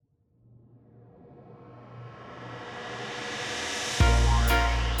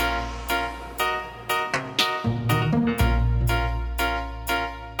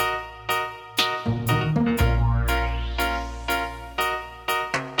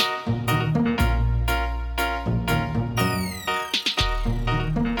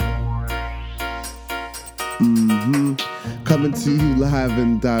Coming to you live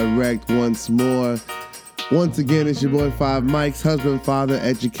and direct once more. Once again, it's your boy Five Mike's husband, father,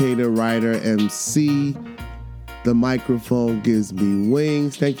 educator, writer, MC. The microphone gives me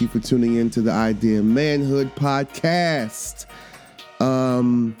wings. Thank you for tuning in to the Idea Manhood podcast.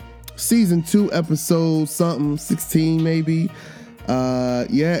 Season 2, episode something, 16 maybe.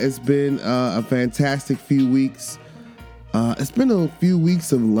 It's been a fantastic few weeks. It's been a few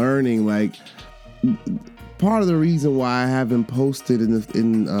weeks of learning. Like, part of the reason why I haven't posted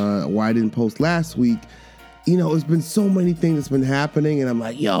why I didn't post last week, it's been so many things that's been happening, and I'm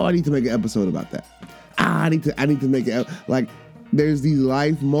like, I need to make an episode about that. I need to make it. Like, there's these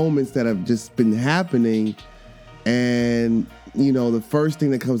life moments that have just been happening, and the first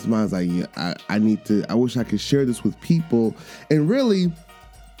thing that comes to mind is like, I wish I could share this with people. And really,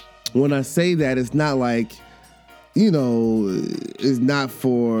 when I say that, it's not like, it's not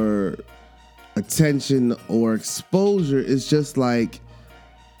for attention or exposure. It's just like,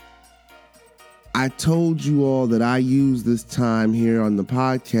 I told you all that I use this time here on the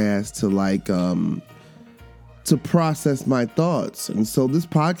podcast to process my thoughts. And so this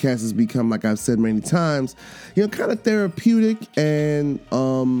podcast has become, like I've said many times, kind of therapeutic, and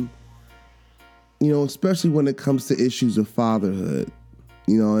especially when it comes to issues of fatherhood.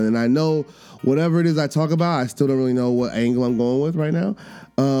 And I know whatever it is I talk about, I still don't really know what angle I'm going with right now.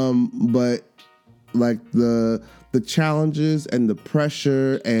 But like the challenges and the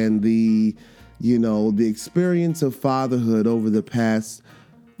pressure and the experience of fatherhood over the past,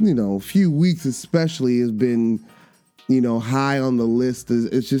 few weeks especially has been, high on the list.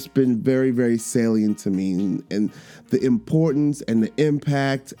 It's just been very, very salient to me, and the importance and the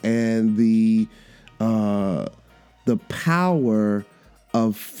impact and the power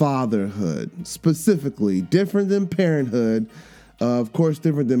of fatherhood, specifically different than parenthood, of course,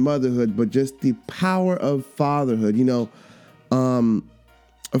 different than motherhood, but just the power of fatherhood.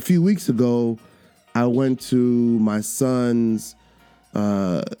 A few weeks ago, I went to my son's,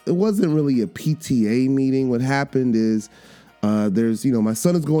 it wasn't really a PTA meeting. What happened is, my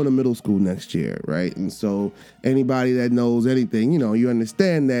son is going to middle school next year, right? And so anybody that knows anything, you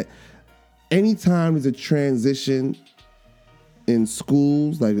understand that anytime there's a transition in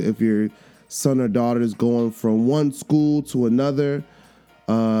schools, like if your son or daughter is going from one school to another,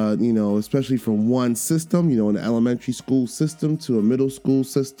 especially from one system, an elementary school system to a middle school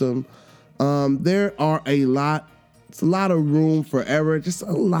system, there are it's a lot of room for error, just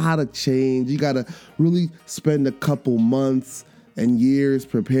a lot of change. You got to really spend a couple months and years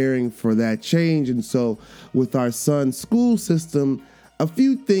preparing for that change. And so with our son's school system, a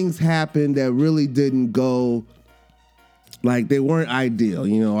few things happened that really didn't go, like, they weren't ideal.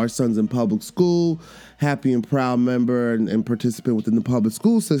 Our son's in public school, happy and proud member and participant within the public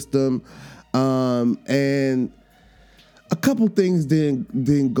school system. And a couple things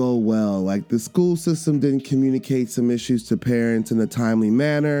didn't go well. Like, the school system didn't communicate some issues to parents in a timely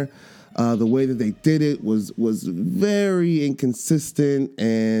manner. The way that they did it was very inconsistent,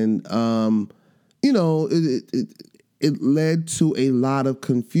 and it led to a lot of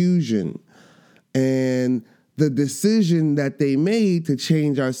confusion. And the decision that they made to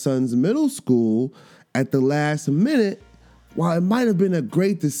change our son's middle school at the last minute, while it might have been a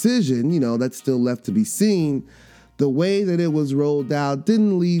great decision, that's still left to be seen. The way that it was rolled out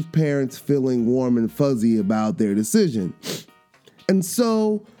didn't leave parents feeling warm and fuzzy about their decision. And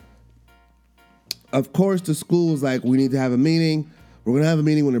so, of course, the school was like, we need to have a meeting. We're going to have a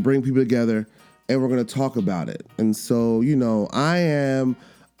meeting. We're going to bring people together, and we're going to talk about it. And so, I am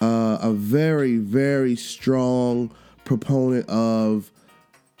a very, very strong proponent of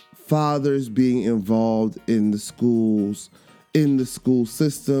fathers being involved in the schools, in the school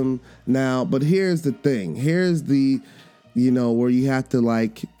system. Now, but here's the thing. Here's the, where you have to,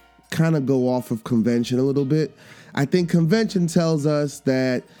 like, kind of go off of convention a little bit. I think convention tells us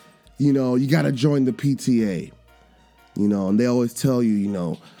that, you got to join the PTA, and they always tell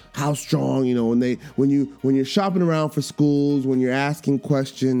you, how strong, when you're shopping around for schools, when you're asking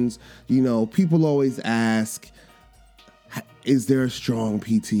questions, people always ask, is there a strong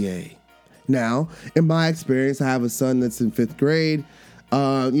PTA? Now, in my experience, I have a son that's in 5th grade,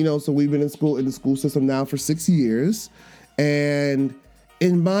 so we've been in the school system now for 6 years. And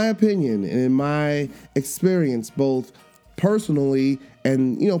in my opinion, and in my experience, both personally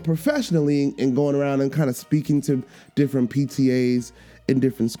and, professionally, and going around and kind of speaking to different PTAs in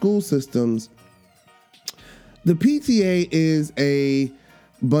different school systems, the PTA is a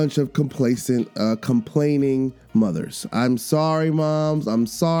bunch of complacent, complaining mothers. I'm sorry, moms. I'm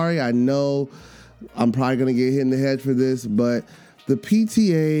sorry. I know I'm probably going to get hit in the head for this, but the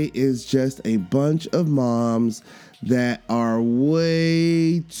PTA is just a bunch of moms that are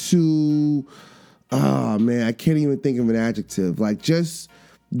way too, oh man, I can't even think of an adjective. Like just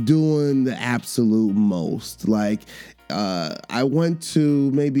doing the absolute most. Like I went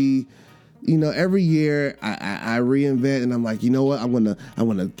to maybe, every year I reinvent, and I'm like, you know what, I'm gonna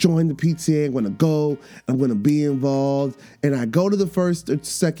join the PTA. I'm gonna go. I'm gonna be involved. And I go to the first or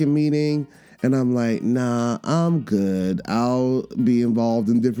second meeting, and I'm like, nah, I'm good. I'll be involved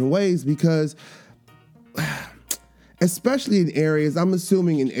in different ways because, especially in areas, I'm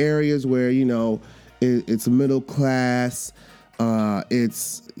assuming in areas where it's middle class.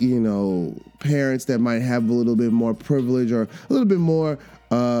 It's parents that might have a little bit more privilege or a little bit more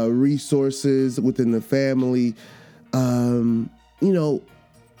resources within the family.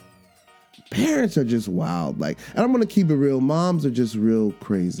 Parents are just wild. Like, and I'm gonna keep it real. Moms are just real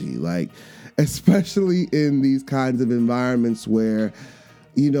crazy. Like, especially in these kinds of environments where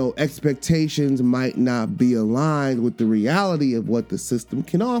expectations might not be aligned with the reality of what the system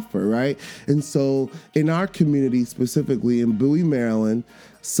can offer, right? And so in our community, specifically in Bowie, Maryland,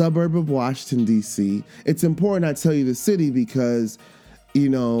 suburb of Washington, D.C., it's important I tell you the city because,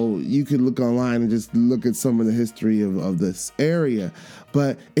 you could look online and just look at some of the history of this area.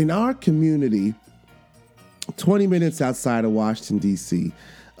 But in our community, 20 minutes outside of Washington, D.C.,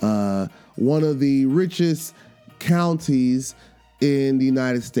 one of the richest counties in the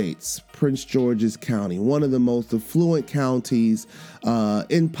United States, Prince George's County, one of the most affluent counties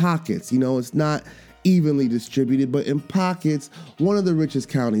in pockets. It's not evenly distributed, but in pockets, one of the richest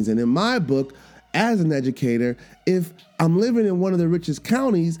counties. And in my book, as an educator, if I'm living in one of the richest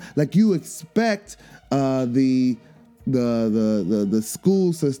counties, like you expect the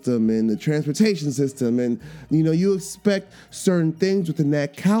school system and the transportation system, and you expect certain things within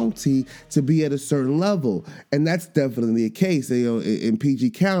that county to be at a certain level, and that's definitely the case. In PG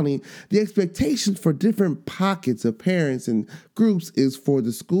County, the expectations for different pockets of parents and groups is for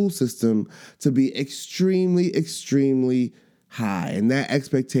the school system to be extremely, extremely high, and that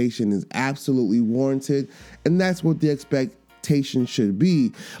expectation is absolutely warranted, and that's what the expectation should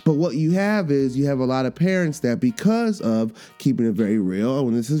be. But what you have is a lot of parents that, because of, keeping it very real,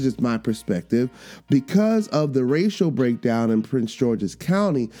 and this is just my perspective, because of the racial breakdown in Prince George's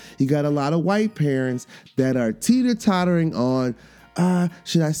County, you got a lot of white parents that are teeter-tottering on,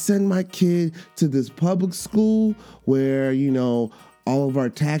 should I send my kid to this public school where, all of our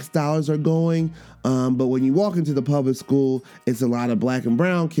tax dollars are going? But when you walk into the public school, it's a lot of black and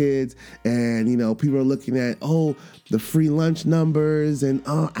brown kids, and people are looking at the free lunch numbers and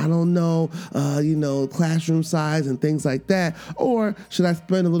I don't know, classroom size and things like that. Or should I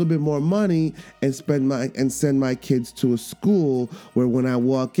spend a little bit more money and send my kids to a school where when I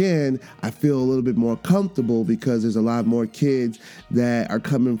walk in, I feel a little bit more comfortable because there's a lot more kids that are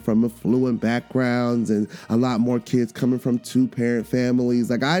coming from affluent backgrounds and a lot more kids coming from two-parent families.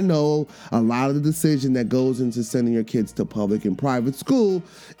 Like, I know a lot of the decision that goes into sending your kids to public and private school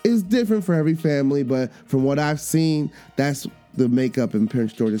is different for every family, but from what I've seen, that's the makeup in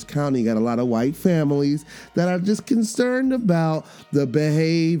Prince George's County. You got a lot of white families that are just concerned about the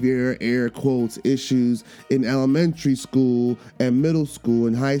behavior, air quotes, issues in elementary school and middle school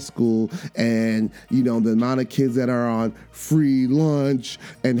and high school, and the amount of kids that are on free lunch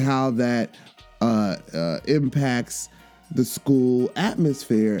and how that impacts the school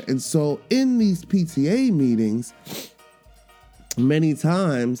atmosphere. And so in these PTA meetings, many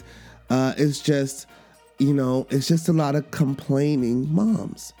times it's just a lot of complaining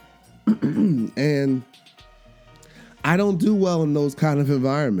moms. And I don't do well in those kind of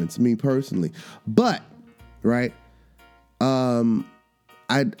environments, me personally. But, right,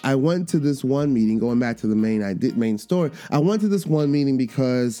 I went to this one meeting, going back to the main story. I went to this one meeting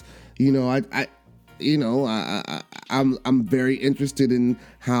because, I'm very interested in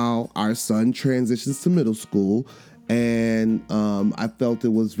how our son transitions to middle school, and I felt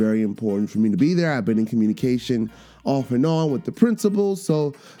it was very important for me to be there. I've been in communication off and on with the principal,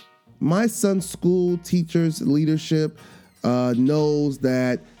 so my son's school teachers leadership knows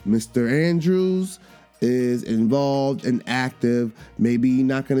that Mr. Andrews is involved and active. Maybe you're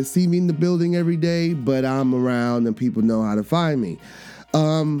not going to see me in the building every day, but I'm around and people know how to find me.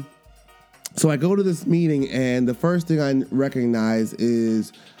 So I go to this meeting, and the first thing I recognize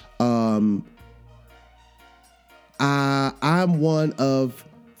is I'm one of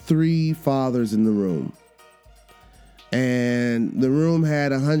 3 fathers in the room. And the room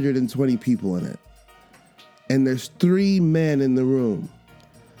had 120 people in it. And there's 3 men in the room.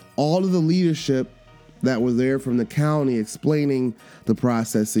 All of the leadership that was there from the county explaining the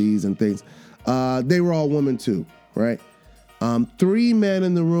processes and things, they were all women too, right? 3 men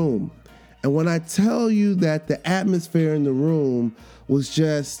in the room. And when I tell you that the atmosphere in the room was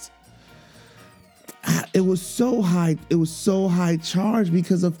just, it was so high charged,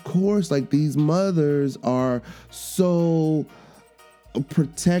 because of course, like, these mothers are so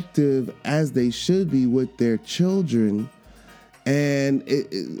protective, as they should be, with their children. And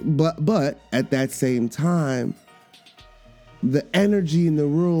but at that same time, the energy in the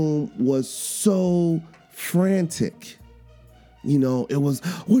room was so frantic. It was,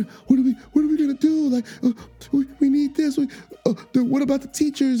 what are we gonna do? Like, we need this. What about the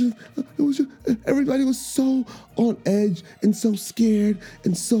teachers? It was just, everybody was so on edge and so scared,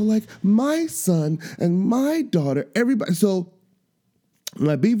 and so, like, my son and my daughter, everybody. So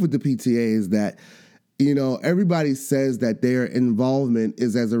my beef with the PTA is that, everybody says that their involvement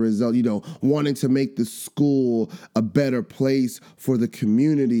is as a result, wanting to make the school a better place for the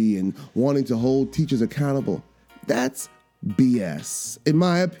community and wanting to hold teachers accountable. That's BS. In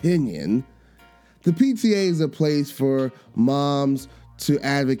my opinion, the PTA is a place for moms to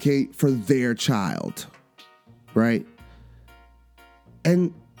advocate for their child, right?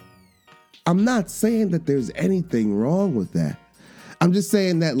 And I'm not saying that there's anything wrong with that. I'm just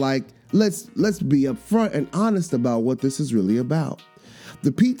saying that, like, let's be upfront and honest about what this is really about.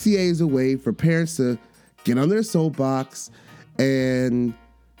 The PTA is a way for parents to get on their soapbox and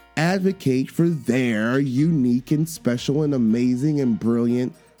advocate for their unique and special and amazing and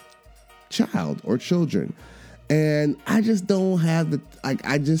brilliant child or children. And I just don't have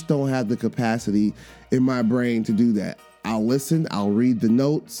the capacity in my brain to do that. I'll listen, I'll read the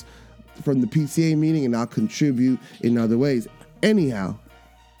notes from the PTA meeting, and I'll contribute in other ways. Anyhow,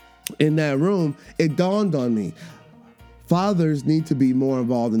 in that room, it dawned on me, fathers need to be more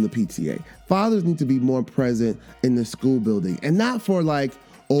involved in the PTA. Fathers need to be more present in the school building, and not for, like,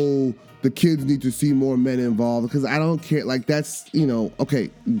 oh, the kids need to see more men involved, because I don't care. Like, that's, okay,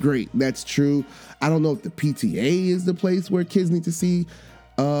 great. That's true. I don't know if the PTA is the place where kids need to see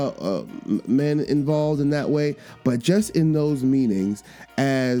men involved in that way, but just in those meetings,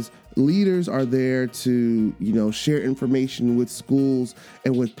 as leaders are there to, share information with schools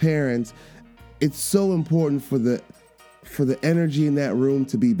and with parents, it's so important for the energy in that room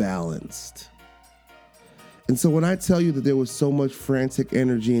to be balanced. And so when I tell you that there was so much frantic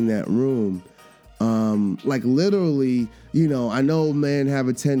energy in that room, like, literally, I know men have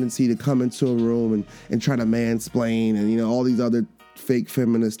a tendency to come into a room and try to mansplain and, all these other fake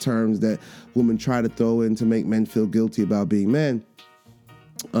feminist terms that women try to throw in to make men feel guilty about being men.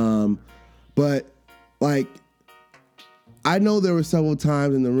 But, like, I know there were several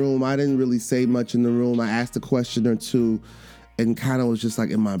times in the room I didn't really say much in the room. I asked a question or two and kind of was just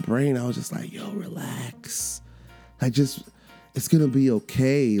like, in my brain, I was just like, yo, relax. It's going to be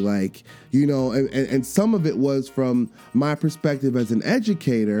okay. Like, and some of it was from my perspective as an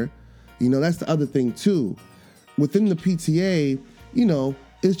educator. That's the other thing too. Within the PTA,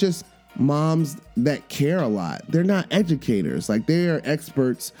 it's just moms that care a lot. They're not educators. Like, they are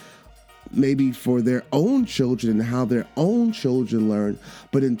experts maybe for their own children and how their own children learn.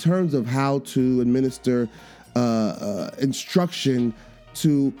 But in terms of how to administer instruction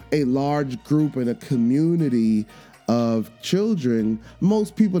to a large group and a community of children,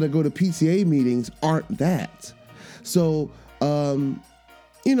 most people that go to PTA meetings aren't that. So, I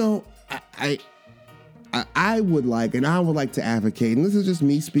would like to advocate, and this is just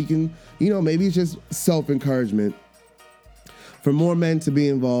me speaking, maybe it's just self-encouragement, for more men to be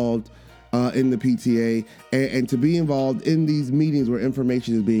involved in the PTA and to be involved in these meetings where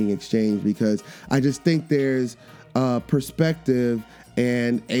information is being exchanged, because I just think there's perspective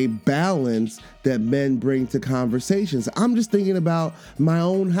and a balance that men bring to conversations. I'm just thinking about my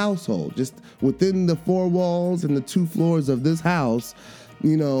own household, just within the four walls and the 2 floors of this house,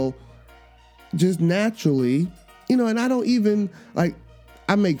 just naturally, and I don't even, like,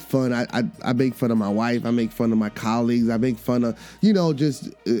 I make fun. I make fun of my wife. I make fun of my colleagues. I make fun of, just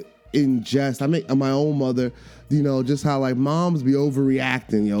in jest. I make my own mother, just how, like, moms be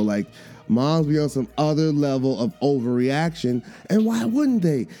overreacting, like, moms be on some other level of overreaction. And why wouldn't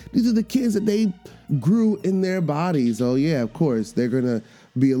they? These are the kids that they grew in their bodies. So yeah, of course, they're going to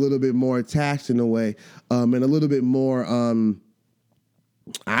be a little bit more attached in a way, and a little bit more,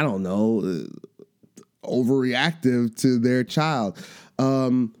 overreactive to their child.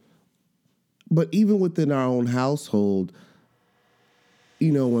 But even within our own household,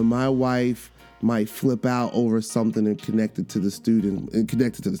 when my wife might flip out over something and connected to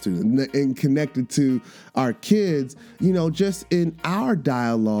our kids, just in our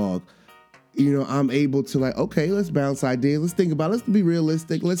dialogue, I'm able to like, okay, let's bounce ideas. Let's think about it. Let's be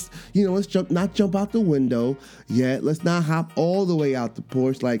realistic. Let's not jump out the window yet. Let's not hop all the way out the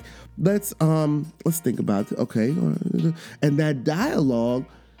porch. Like, let's think about it. Okay. And that dialogue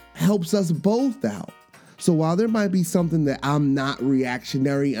helps us both out. So while there might be something that I'm not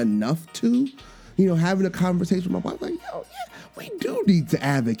reactionary enough to, having a conversation with my wife, like, yo, yeah, we do need to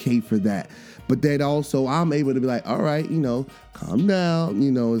advocate for that. But then also I'm able to be like, all right, calm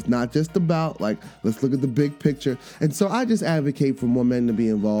down. It's not just about like, let's look at the big picture. And so I just advocate for more men to be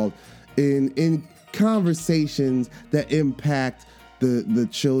involved in conversations that impact the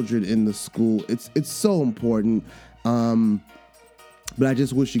children in the school. It's so important. But I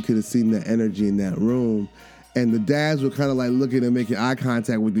just wish you could have seen the energy in that room. And the dads were kind of like looking and making eye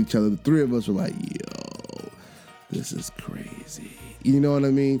contact with each other. The three of us were like, yo, this is crazy. You know what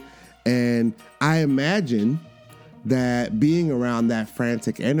I mean? And I imagine that being around that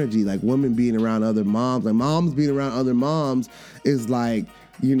frantic energy, like women being around other moms, like moms being around other moms is like,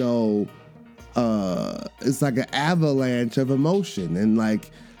 it's like an avalanche of emotion. And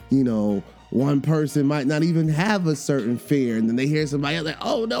like, one person might not even have a certain fear, and then they hear somebody else like,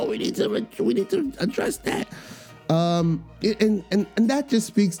 "Oh no, we need to address that." And that just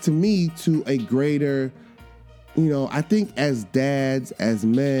speaks to me to a greater, I think as dads, as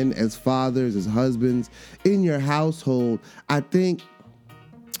men, as fathers, as husbands in your household, I think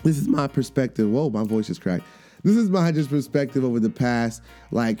this is my perspective. Whoa, my voice is cracked. This is my just perspective over the past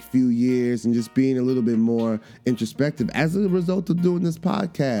few years, and just being a little bit more introspective as a result of doing this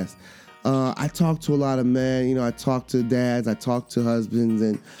podcast. I talk to a lot of men, I talk to dads, I talk to husbands,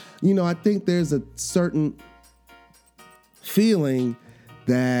 and, I think there's a certain feeling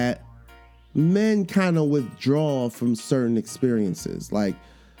that men kind of withdraw from certain experiences. Like,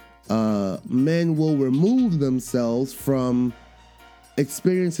 men will remove themselves from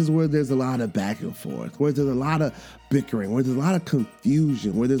experiences where there's a lot of back and forth, where there's a lot of bickering, where there's a lot of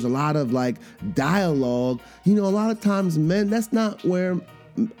confusion, where there's a lot of dialogue. A lot of times men, that's not where,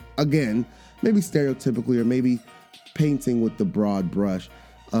 again, maybe stereotypically or maybe painting with the broad brush,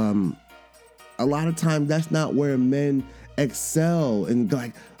 a lot of times that's not where men excel and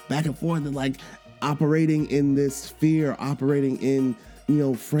back and forth and operating in this fear, operating in,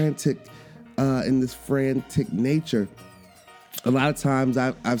 frantic, in this frantic nature. A lot of times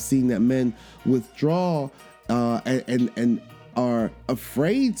I've seen that men withdraw and are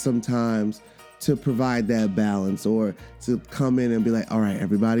afraid sometimes to provide that balance, or to come in and be like, all right,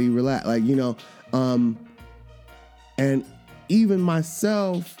 everybody relax. And even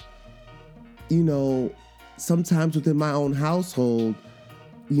myself, sometimes within my own household,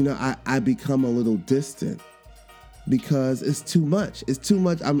 I become a little distant because it's too much. It's too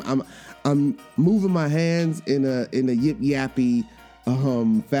much. I'm moving my hands in a yip yappy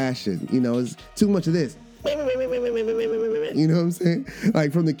fashion. It's too much of this. You know what I'm saying?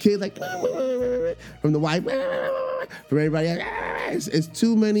 Like from the kids, from the wife, from everybody else. It's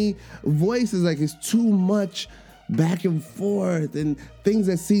too many voices. It's too much back and forth, and things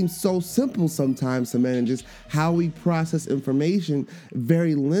that seem so simple sometimes to men, and just how we process information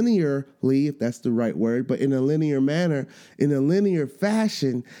very linearly, if that's the right word, but in a linear manner, in a linear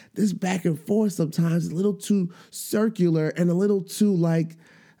fashion. This back and forth sometimes is a little too circular and a little too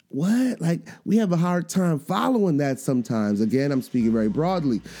what? We have a hard time following that sometimes. Again, I'm speaking very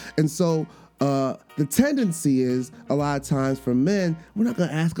broadly. And so the tendency is a lot of times for men, we're not going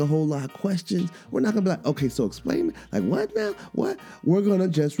to ask a whole lot of questions. We're not going to be like, okay, so explain, what now? What? We're going to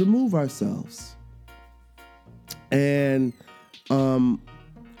just remove ourselves. And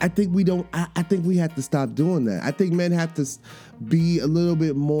I think I think we have to stop doing that. I think men have to be a little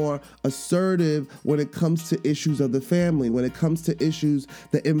bit more assertive when it comes to issues of the family, when it comes to issues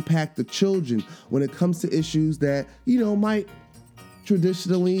that impact the children, when it comes to issues that, might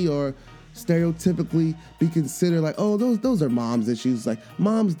traditionally or stereotypically be considered those are mom's issues.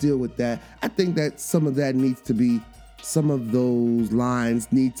 Moms deal with that. I think that some of those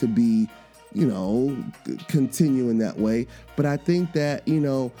lines need to be, continue in that way. But I think that,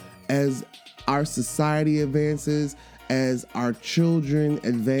 as our society advances, as our children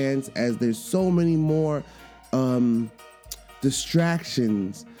advance, as there's so many more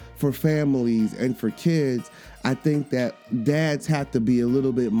distractions for families and for kids, I think that dads have to be a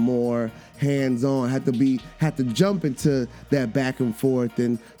little bit more hands-on, have to jump into that back and forth,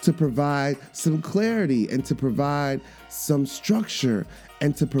 and to provide some clarity, and to provide some structure,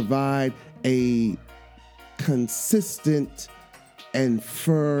 and to provide a consistent and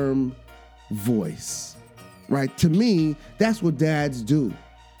firm voice, right? To me, that's what dads do.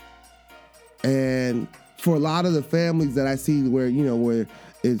 And for a lot of the families that I see where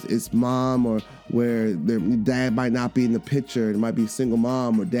it's mom, or where their dad might not be in the picture. It might be a single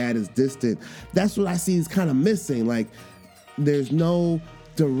mom, or dad is distant. That's what I see is kind of missing. Like, there's no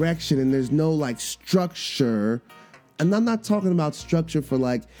direction and there's no like structure. And I'm not talking about structure for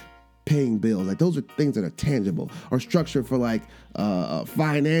like paying bills. Like, those are things that are tangible, or structure for like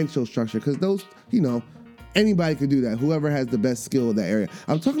financial structure, because those, anybody could do that. Whoever has the best skill in that area.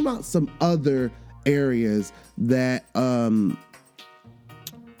 I'm talking about some other areas that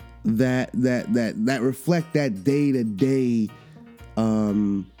that reflect that day-to-day,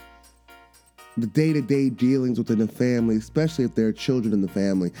 the day-to-day dealings within the family, especially if there are children in the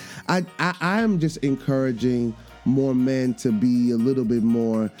family. I am just encouraging more men to be a little bit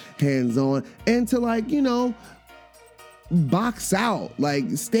more hands-on, and to like, box out,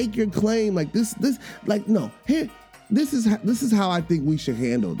 like stake your claim, like this, like, no, here, this is how I think we should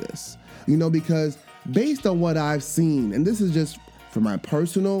handle this, because based on what I've seen, and this is just for my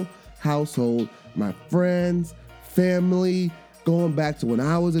personal household, my friends, family, going back to when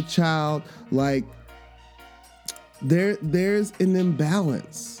I was a child, like there's an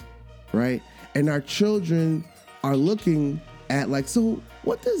imbalance, right? And our children are looking at like, so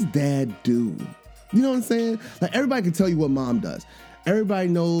what does dad do? You know what I'm saying? Like, everybody can tell you what mom does. Everybody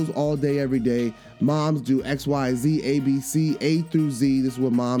knows all day, every day, moms do X, Y, Z, A, B, C, A through Z. This is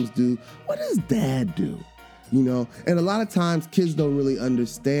what moms do. What does dad do? And a lot of times kids don't really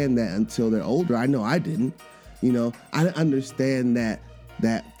understand that until they're older. I know I didn't. I didn't understand that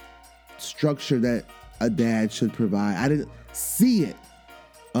structure that a dad should provide. I didn't see it.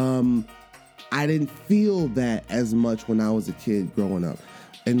 I didn't feel that as much when I was a kid growing up.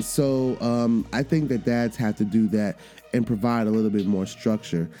 And so I think that dads have to do that and provide a little bit more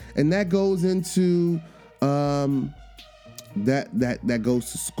structure. And that goes into that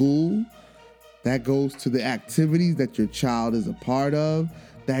goes to school. That goes to the activities that your child is a part of.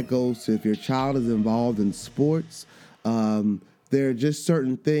 That goes to if your child is involved in sports. There are just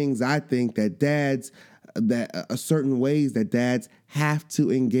certain things I think that certain ways that dads have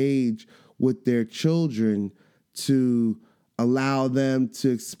to engage with their children to allow them to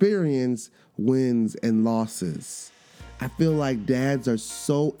experience wins and losses. I feel like dads are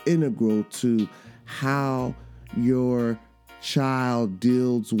so integral to how your child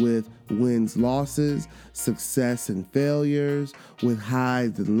deals with wins, losses, success and failures, with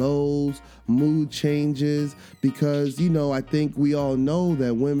highs and lows, mood changes, because, I think we all know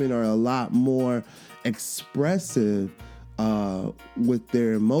that women are a lot more expressive with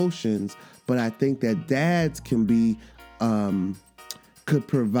their emotions, but I think that dads could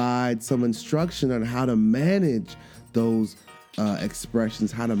provide some instruction on how to manage those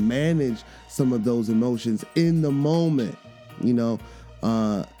expressions, how to manage some of those emotions in the moment.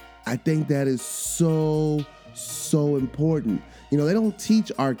 I think that is so important. They don't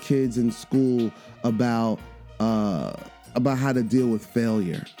teach our kids in school about how to deal with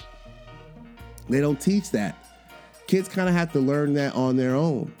failure. They don't teach that. Kids kind of have to learn that on their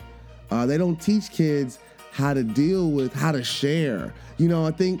own. They don't teach kids how to deal with, how to share.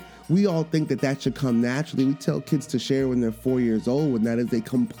 I think we all think that should come naturally. We tell kids to share when they're 4 years old, when that is a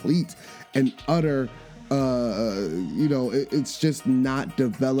complete and utter, it's just not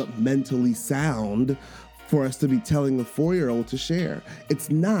developmentally sound for us to be telling a 4-year-old to share. It's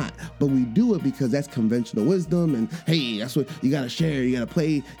not, but we do it because that's conventional wisdom, and hey, that's what you gotta share, you gotta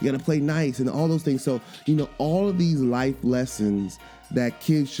play nice, and all those things. So, all of these life lessons that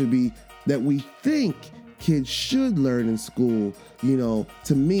we think kids should learn in school,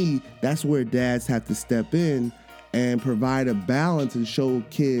 to me, that's where dads have to step in and provide a balance and show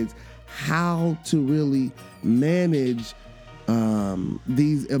kids how to really manage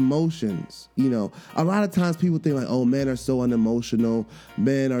these emotions. A lot of times people think like, oh, men are so unemotional,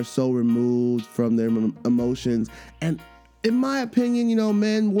 men are so removed from their emotions. And in my opinion,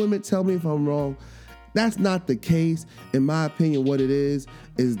 men, women, tell me if I'm wrong, that's not the case. In my opinion, what it is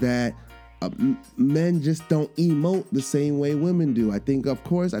that men just don't emote the same way women do. I think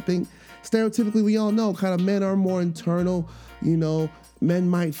stereotypically we all know kind of men are more internal. Men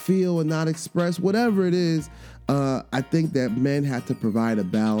might feel and not express, whatever it is. I think that men have to provide a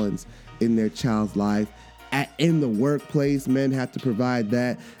balance in their child's life. In the workplace, men have to provide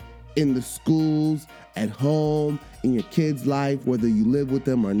that. In the schools, at home, in your kid's life, whether you live with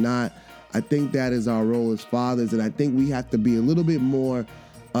them or not. I think that is our role as fathers, and I think we have to be a little bit more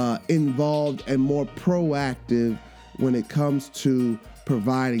involved and more proactive when it comes to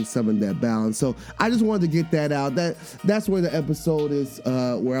providing some of that balance. So I just wanted to get that out. That's where the episode is,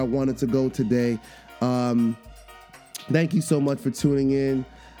 where I wanted to go today. Thank you so much for tuning in.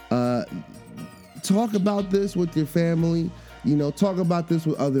 Talk about this with your family. talk about this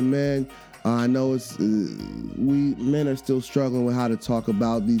with other men. I know we men are still struggling with how to talk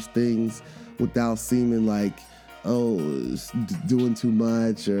about these things without seeming like, it's doing too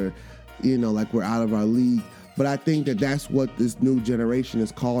much, or like we're out of our league. But I think that's what this new generation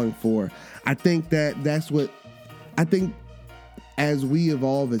is calling for. I think as we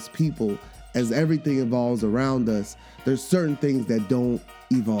evolve as people, as everything evolves around us, there's certain things that don't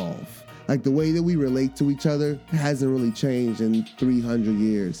evolve. Like the way that we relate to each other hasn't really changed in 300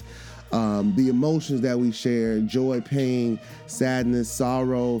 years. The emotions that we share, joy, pain, sadness,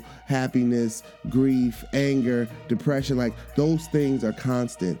 sorrow, happiness, grief, anger, depression, like those things are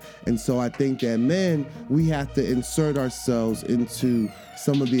constant. And so I think that men, we have to insert ourselves into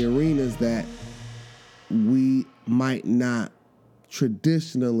some of the arenas that we might not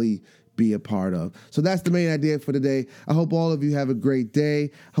traditionally be a part of. So that's the main idea for today. I hope all of you have a great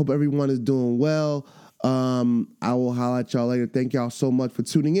day. Hope everyone is doing well. I will holler at y'all later. Thank y'all so much for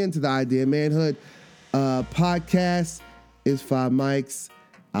tuning in to the Idea Manhood podcast. It's 5 mics.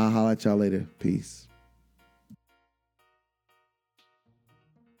 I'll holler at y'all later. Peace.